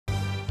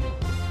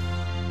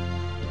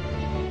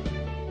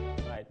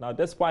Now,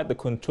 despite the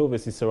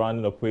controversy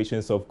surrounding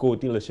operations of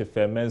gold dealership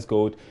firm Men's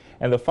Gold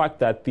and the fact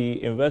that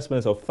the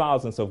investments of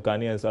thousands of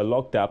Ghanaians are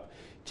locked up,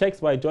 checks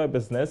by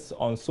JoyBusiness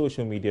on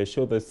social media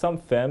show that some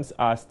firms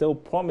are still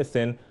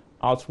promising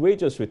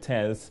outrageous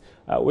returns,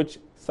 which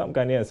some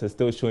Ghanaians are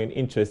still showing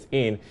interest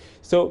in.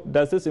 So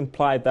does this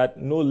imply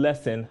that no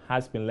lesson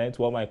has been learned?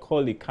 Well, my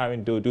colleague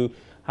Karen Dodu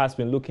has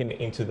been looking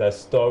into the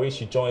story.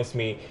 She joins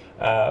me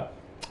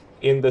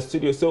in the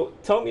studio. So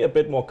tell me a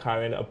bit more,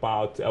 Karen,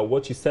 about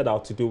what you set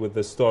out to do with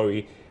the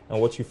story and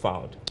what you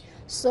found.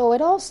 So it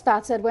all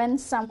started when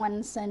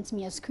someone sent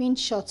me a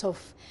screenshot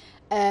of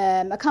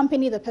a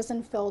company the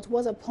person felt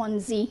was a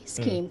Ponzi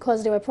scheme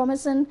because they were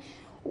promising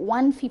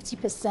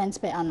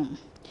 150% per annum.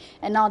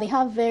 And now they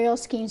have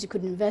various schemes you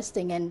could invest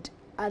in, and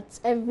at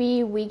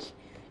every week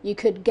you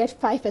could get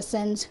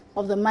 5%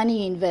 of the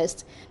money you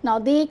invest. Now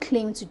they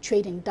claim to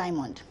trade in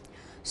diamond.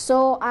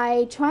 So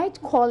I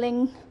tried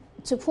calling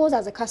to pose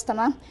as a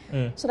customer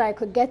so that I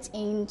could get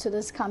into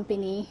this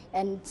company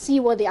and see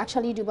what they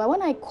actually do. But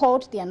when I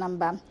called their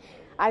number,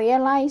 I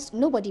realized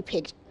nobody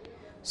picked.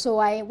 So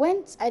I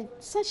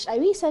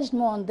researched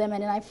more on them,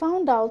 and then I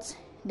found out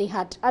they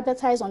had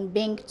advertised on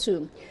Bing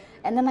too.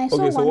 And then I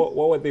saw so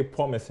what were they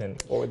promising?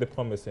 What were they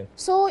promising?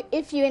 So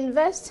if you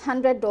invest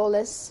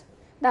 $100,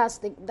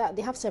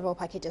 they have several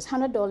packages.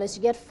 $100,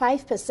 you get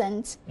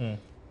 5%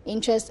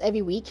 interest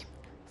every week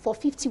for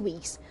 50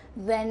 weeks.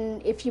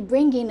 Then if you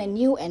bring in a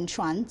new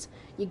entrant,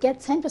 you get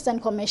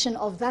 10% commission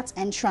of that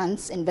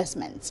entrant's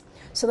investment.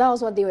 So that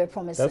was what they were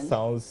promising. That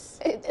sounds...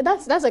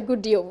 That's a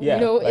good deal. Yeah,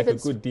 you know, like a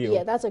good deal.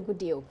 Yeah, that's a good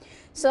deal.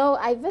 So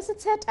I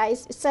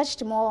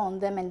searched more on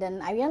them, and then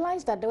I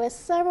realized that there were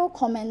several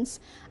comments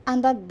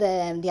under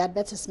the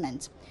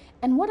advertisement.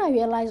 And what I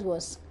realized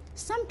was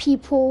some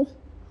people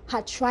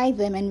had tried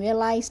them and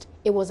realized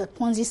it was a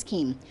Ponzi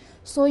scheme.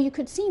 So you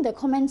could see in the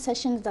comment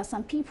sections that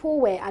some people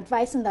were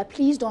advising that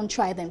please don't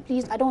try them.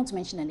 Please, I don't want to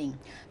mention a name.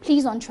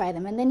 Please don't try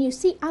them. And then you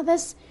see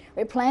others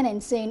replying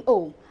and saying,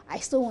 oh, I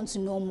still want to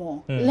know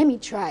more. Let me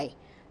try.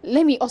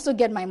 Let me also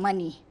get my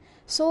money.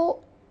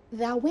 So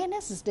the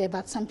awareness is there,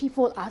 but some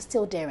people are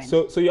still daring.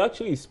 So you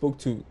actually spoke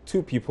to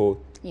two people.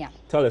 Yeah.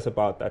 Tell us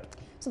about that.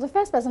 So the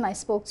first person I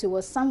spoke to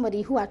was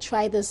somebody who had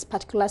tried this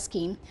particular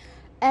scheme.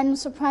 And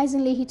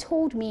surprisingly, he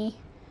told me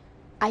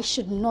I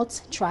should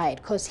not try it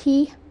because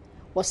he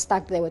was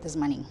stuck there with his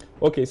money.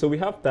 Okay, so we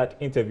have that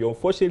interview.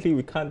 Unfortunately,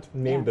 we can't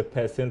name the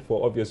person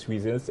for obvious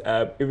reasons.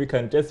 If we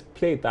can just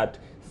play that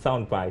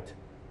soundbite.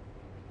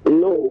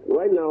 No,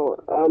 right now,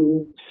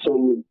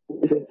 some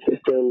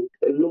system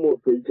is no more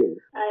operating.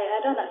 I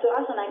don't know. So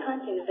as I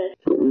can't invest.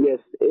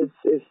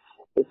 Yes,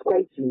 it's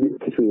quite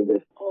risky to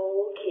invest.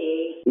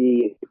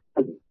 Okay.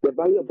 The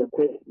value of the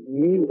coin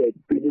you were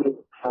trading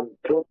have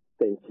dropped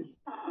plenty.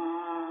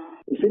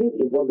 You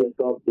shouldn't involve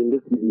yourself in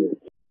this business.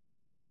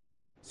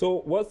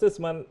 So what's this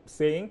man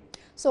saying?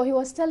 So he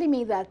was telling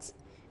me that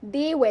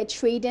they were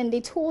trading,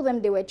 they told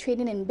them they were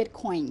trading in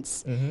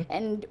bitcoins.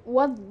 And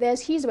what their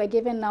keys were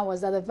given now was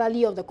that the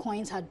value of the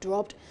coins had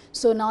dropped.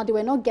 So now they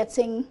were not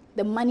getting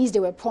the monies they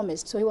were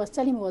promised. So he was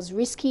telling me it was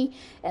risky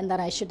and that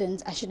I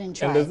shouldn't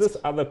try. And there's this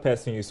other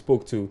person you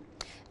spoke to.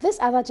 This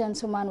other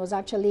gentleman was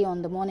actually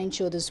on the morning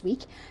show this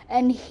week,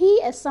 and he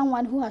is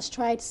someone who has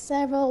tried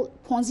several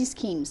Ponzi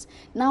schemes.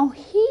 Now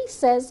he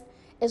says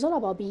it's all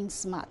about being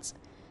smart.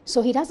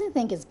 So he doesn't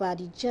think it's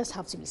bad, you just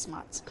have to be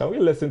smart. Can we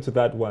listen to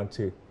that one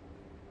too?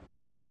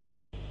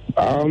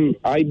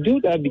 I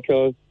do that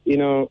because, you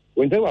know,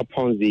 whenever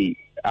Ponzi,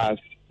 as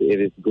it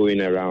is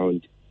going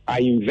around, I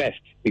invest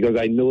because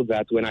I know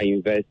that when I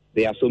invest,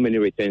 there are so many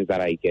returns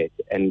that I get.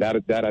 And that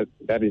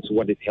is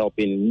what is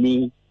helping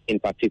me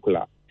in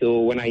particular. So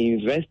when I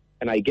invest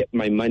and I get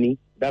my money,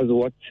 that's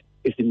what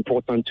is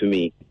important to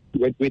me.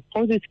 With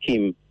Ponzi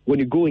scheme, when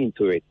you go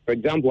into it, for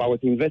example, I was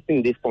investing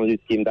in this Ponzi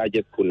scheme that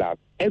just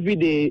collapsed. Every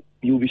day,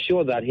 you'll be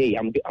sure that, hey,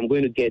 I'm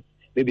going to get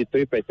maybe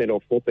 3%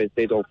 or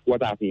 4% of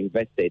what I've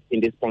invested in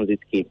this Ponzi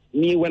scheme.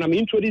 Me, when I'm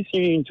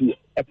introducing you into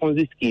a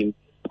Ponzi scheme,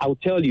 I'll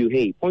tell you,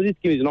 hey, Ponzi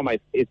scheme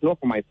it's not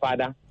for my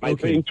father. My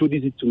friend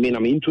introduced it to me, and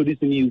I'm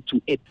introducing you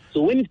to it.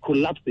 So when it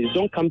collapses,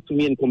 don't come to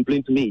me and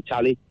complain to me,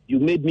 Charlie, you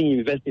made me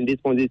invest in this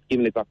Ponzi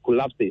scheme and it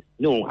collapses.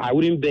 No, I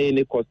wouldn't bear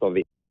any cost of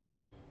it.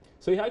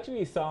 So he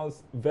actually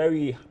sounds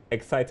very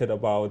excited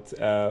about...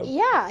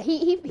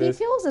 he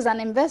feels it's an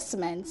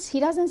investment. He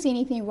doesn't see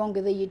anything wrong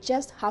with it. You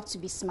just have to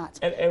be smart.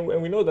 And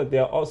we know that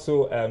there are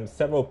also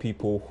several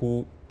people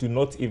who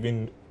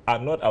are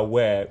not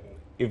aware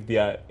if they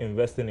are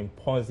investing in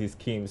Ponzi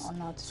schemes. Or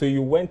not. So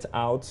you went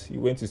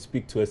to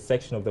speak to a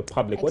section of the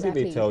public. Exactly. What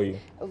did they tell you?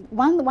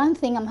 One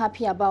thing I'm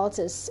happy about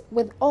is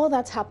with all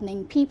that's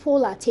happening,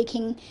 people are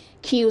taking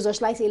cues, or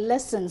shall I say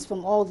lessons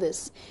from all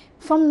this.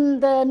 From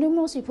the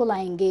numerous people I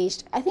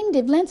engaged, I think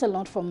they've learned a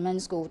lot from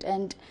Men's Gold,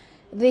 and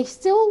they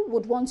still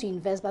would want to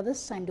invest, but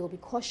this time they'll be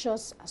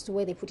cautious as to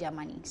where they put their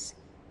monies.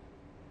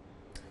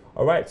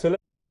 All right, so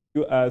let's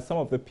do some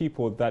of the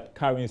people that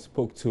Karen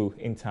spoke to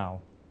in town.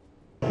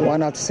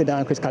 One had to sit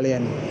down critically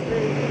and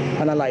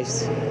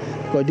analyze,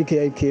 because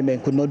DKI came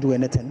and could not do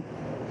anything.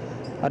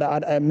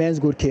 Men's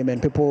Gold came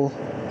and people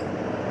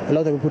A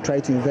lot of people try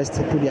to invest,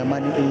 put their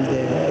money in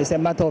there. It's a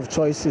matter of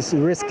choice, it's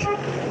risk.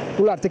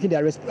 People are taking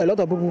their risk. A lot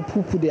of people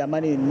who put their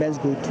money in men's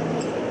gold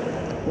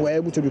were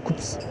able to recoup.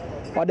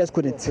 Others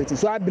couldn't.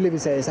 So I believe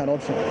it's an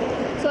option.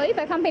 So if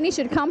a company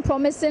should come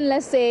promising,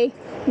 let's say,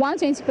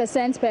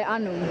 120% per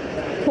annum,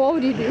 what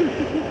would you do?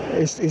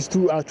 It's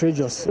too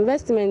outrageous.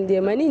 Investment, the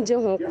money in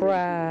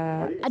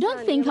I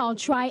don't think I'll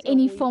try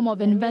any form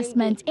of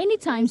investment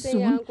anytime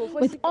soon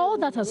with all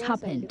that has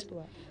happened.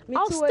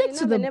 I'll stick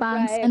to the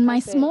banks and my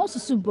small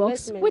susu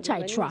box, which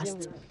I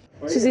trust.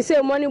 So they say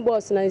money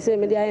boss, and I say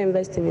media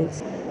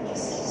investments.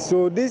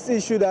 So this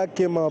issue that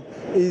came up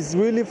is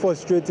really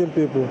frustrating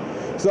people.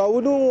 So I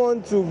wouldn't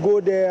want to go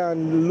there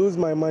and lose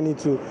my money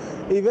too.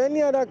 If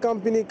any other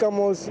company come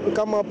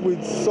up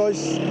with such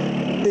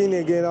thing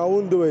again, I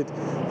won't do it.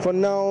 For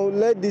now,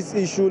 let this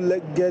issue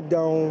get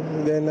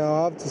down, then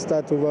I'll have to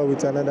start over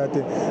with another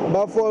thing.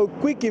 But for a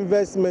quick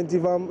investment,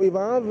 if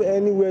I have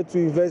anywhere to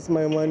invest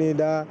my money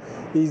that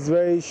is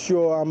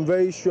I'm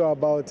very sure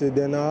about it,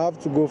 then I'll have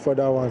to go for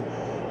that one.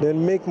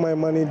 Then make my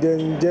money,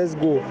 then just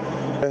go.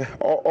 I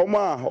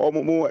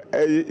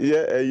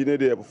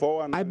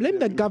blame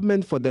the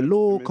government for the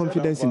low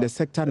confidence in the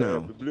sector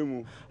now.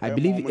 I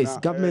believe it's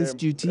government's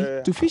duty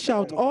to fish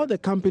out all the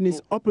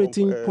companies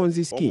operating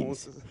Ponzi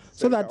schemes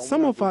so that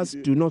some of us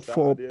do not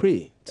fall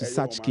prey to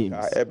such schemes.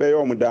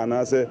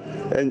 Because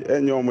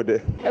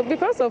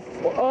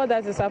of all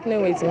that is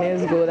happening with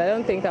men's gold, I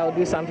don't think I'll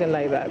do something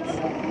like that.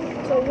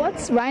 So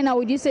what right now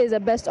would you say is the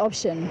best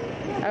option?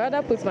 I'd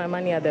rather put my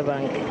money at the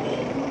bank.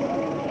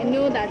 I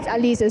know that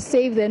at least it's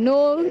safe there,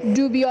 no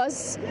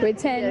dubious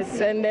returns. Yes,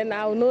 and then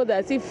I'll know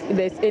that if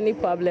there's any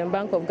problem,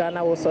 Bank of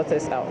Ghana will sort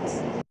us out.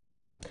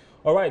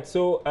 All right,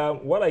 so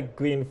what I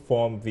gleaned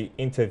from the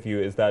interview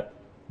is that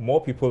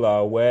more people are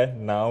aware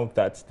now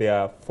that there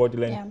are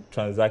fraudulent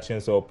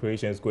transactions or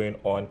operations going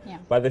on.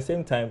 But at the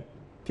same time,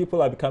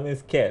 people are becoming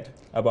scared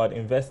about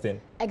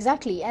investing.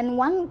 Exactly. And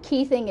one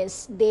key thing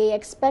is they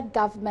expect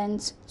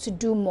government to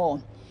do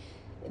more.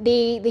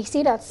 They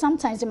say that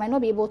sometimes they might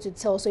not be able to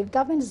tell. So if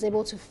government is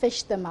able to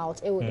fish them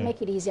out, it would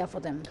make it easier for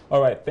them. All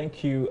right.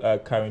 Thank you,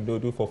 Karen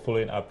Dodu, for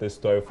following up this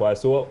story for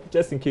us. So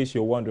just in case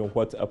you're wondering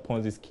what a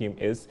Ponzi scheme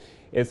is,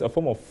 it's a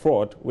form of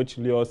fraud which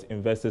lures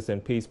investors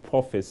and pays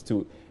profits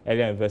to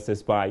earlier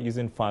investors by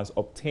using funds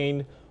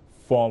obtained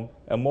from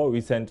a more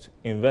recent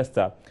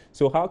investor.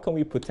 So how can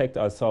we protect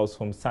ourselves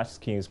from such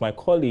schemes? My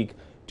colleague,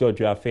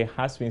 George Rafe,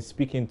 has been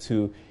speaking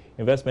to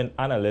investment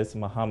analyst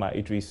Mahama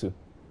Idrisu.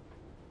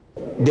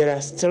 There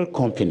are still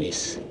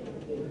companies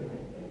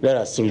that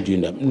are still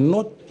doing them,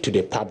 not to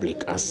the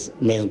public as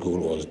Men's Gold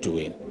was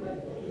doing.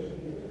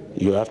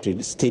 You have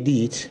to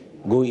study it,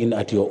 go in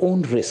at your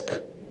own risk.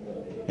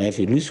 And if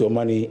you lose your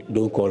money,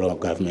 don't call on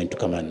government to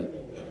come and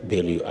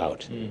bail you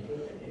out.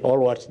 All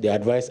what the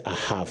advice I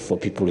have for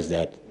people is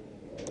that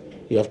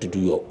you have to do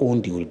your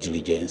own due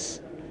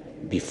diligence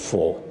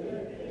before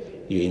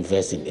you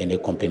invest in any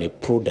company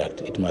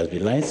product. It must be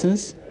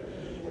licensed.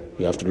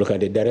 You have to look at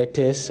the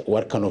directors,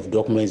 what kind of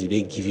documents do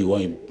they give you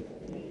when you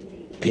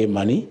pay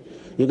money.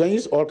 You can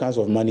use all kinds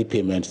of money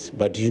payments,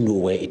 but do you know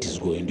where it is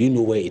going? Do you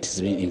know where it is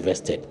being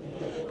invested?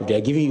 If they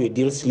are giving you a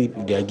deal slip,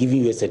 if they are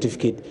giving you a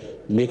certificate,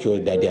 make sure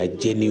that they are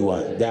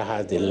genuine. That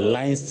has the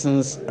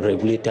license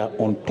regulator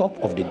on top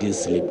of the deal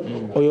slip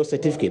or your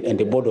certificate and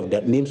the board of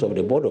names of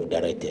the board of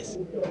directors.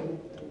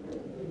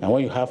 And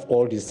when you have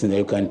all these things,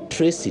 you can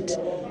trace it.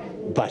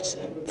 But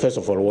first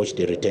of all, watch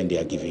the return they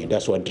are giving you.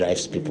 That's what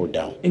drives people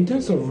down. In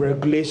terms of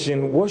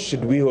regulation, what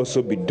should we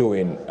also be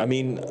doing? I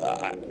mean,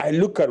 I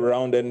look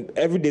around and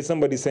every day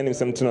somebody's sending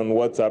something on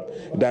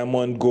WhatsApp,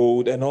 Diamond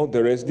Gold and all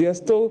the rest. There are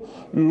still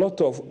a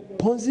lot of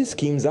Ponzi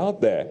schemes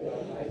out there.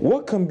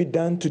 What can be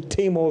done to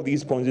tame all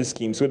these Ponzi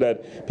schemes so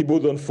that people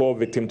don't fall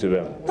victim to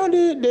them? Now,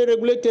 the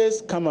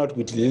regulators come out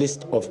with a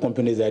list of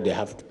companies that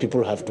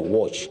people have to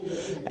watch.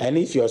 And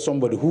if you are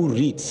somebody who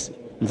reads,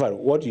 in fact,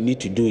 what you need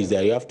to do is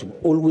that you have to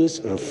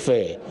always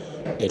refer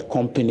a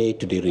company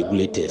to the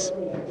regulators.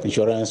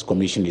 Insurance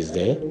Commission is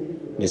there,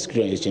 the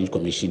Securities and Exchange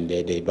Commission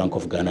there, the Bank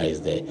of Ghana is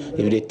there.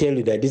 If they tell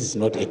you that this is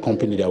not a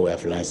company that we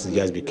have licensed,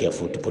 just be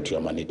careful to put your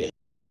money there.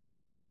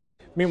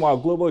 Meanwhile,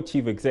 Global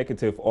Chief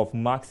Executive of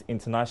Max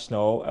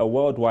International, a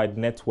worldwide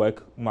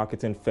network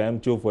marketing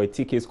firm, Joe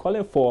Voitike, is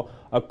calling for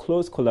a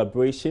close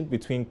collaboration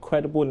between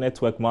credible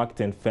network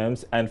marketing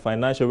firms and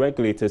financial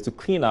regulators to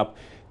clean up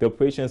the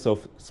operations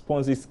of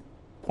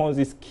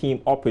Ponzi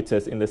scheme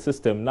operators in the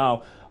system.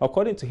 Now,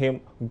 according to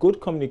him, good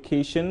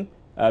communication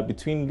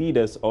between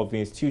leaders of the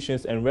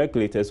institutions and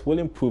regulators will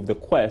improve the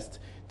quest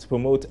to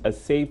promote a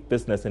safe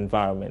business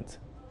environment.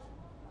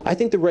 I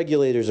think the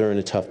regulators are in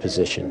a tough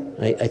position.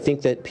 I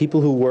think that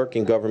people who work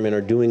in government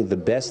are doing the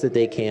best that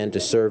they can to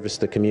service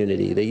the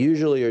community. They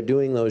usually are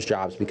doing those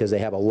jobs because they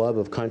have a love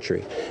of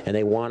country and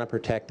they want to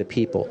protect the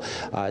people.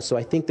 So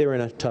I think they're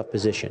in a tough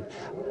position.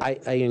 I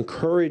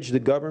encourage the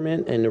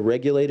government and the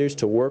regulators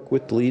to work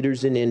with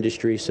leaders in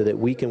industry so that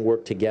we can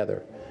work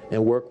together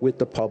and work with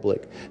the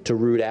public to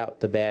root out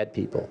the bad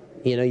people.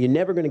 You know, you're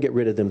never going to get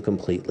rid of them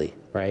completely,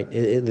 right?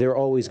 There are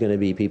always going to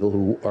be people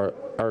who are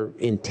are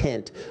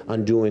intent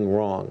on doing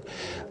wrong.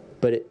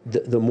 But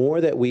the more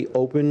that we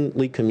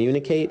openly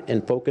communicate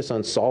and focus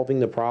on solving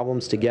the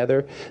problems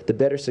together, the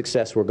better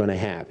success we're going to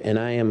have. And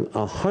I am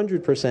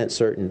 100%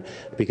 certain,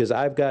 because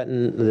I've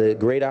gotten the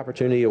great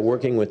opportunity of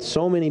working with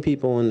so many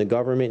people in the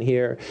government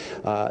here,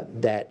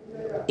 that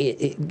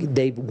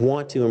they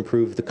want to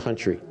improve the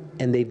country.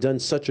 And they've done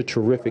such a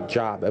terrific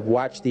job. I've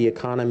watched the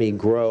economy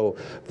grow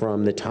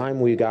from the time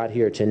we got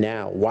here to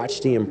now,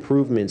 watched the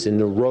improvements in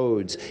the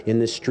roads, in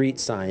the street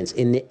signs,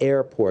 in the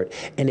airport,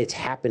 and it's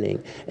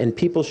happening. And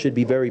people should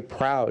be very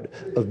proud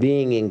of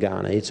being in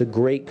Ghana. It's a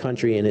great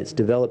country, and it's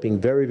developing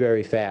very,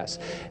 very fast.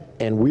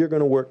 And we're going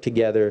to work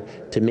together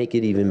to make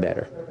it even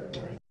better.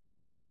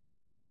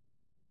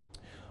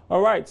 All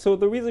right, so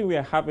the reason we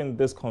are having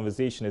this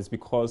conversation is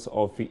because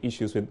of the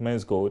issues with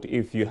Men's Gold.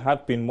 If you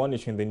have been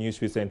monitoring the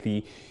news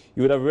recently,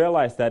 you would have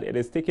realized that it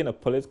is taking a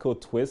political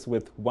twist,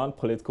 with one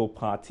political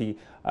party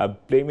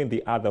blaming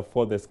the other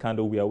for the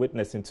scandal we are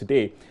witnessing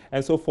today.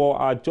 And so for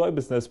our Joy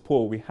Business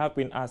poll, we have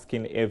been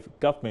asking if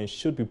government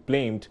should be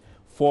blamed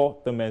for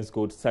the Men's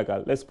Gold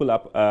saga. Let's pull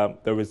up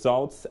the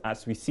results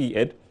as we see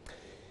it.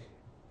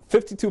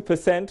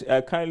 52%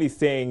 are currently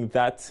saying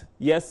that,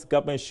 yes,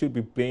 government should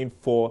be blamed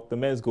for the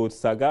Men's Gold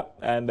saga,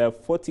 and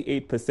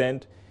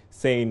 48%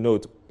 saying no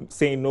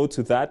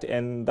to that.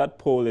 And that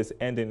poll is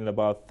ending in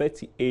about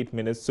 38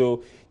 minutes.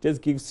 So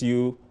just gives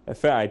you a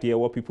fair idea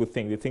what people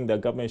think. They think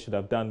that government should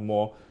have done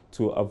more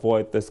to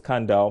avoid the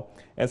scandal.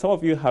 And some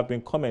of you have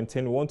been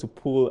commenting. We want to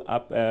pull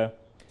up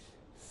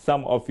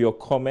some of your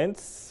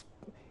comments.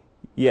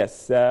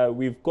 Yes,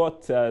 we've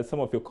got some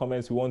of your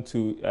comments we want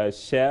to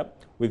share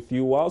with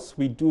you. Whilst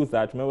we do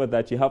that, remember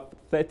that you have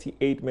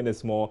 38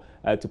 minutes more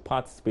to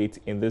participate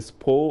in this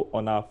poll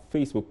on our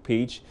Facebook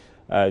page,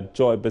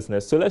 Joy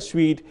Business. So let's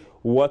read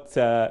what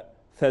Theslina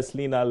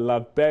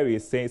Loveberry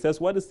is saying. It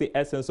says, what is the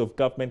essence of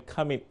government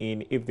coming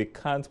in if they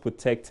can't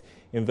protect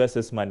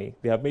investors' money?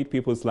 They have made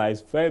people's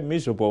lives very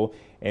miserable,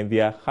 and they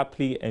are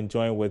happily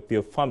enjoying with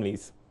their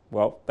families.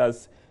 Well,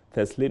 that's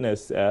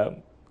Theslina's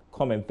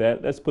comment there.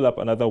 Let's pull up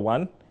another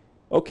one.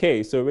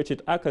 Okay, so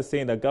Richard Acker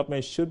saying that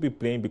government should be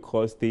blamed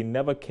because they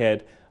never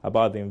cared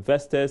about the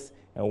investors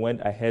and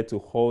went ahead to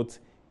halt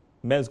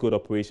Men's Gold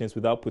operations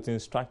without putting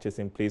structures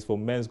in place for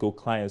Men's Gold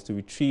clients to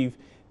retrieve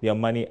their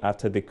money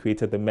after they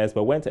created the mess,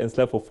 but went and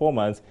slept for 4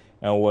 months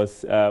and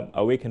was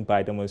awakened by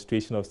a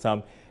demonstration of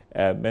some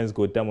Men's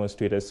Gold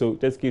demonstrators. So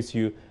this gives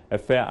you a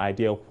fair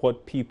idea of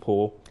what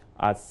people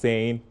are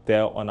saying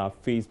there on our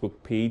Facebook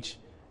page.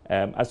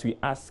 As we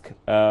ask,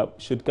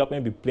 should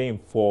government be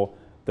blamed for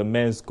the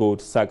Men's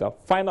Gold saga?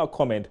 Final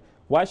comment: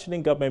 why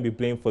shouldn't government be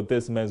blamed for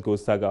this Men's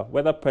Gold saga?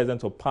 Whether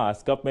present or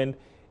past, government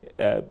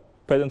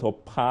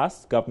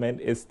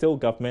is still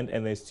government,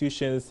 and the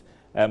institutions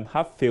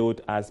have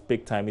failed as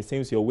big time. It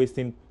seems you're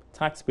wasting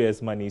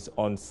taxpayers' monies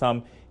on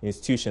some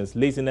institutions.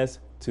 Laziness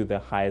to the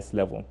highest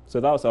level.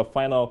 So that was our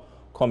final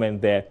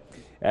comment there.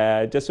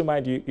 Just to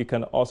remind you, you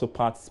can also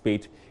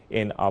participate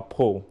in our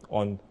poll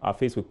on our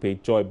Facebook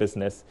page, Joy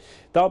Business.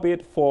 That'll be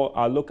it for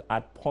our look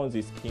at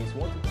Ponzi schemes.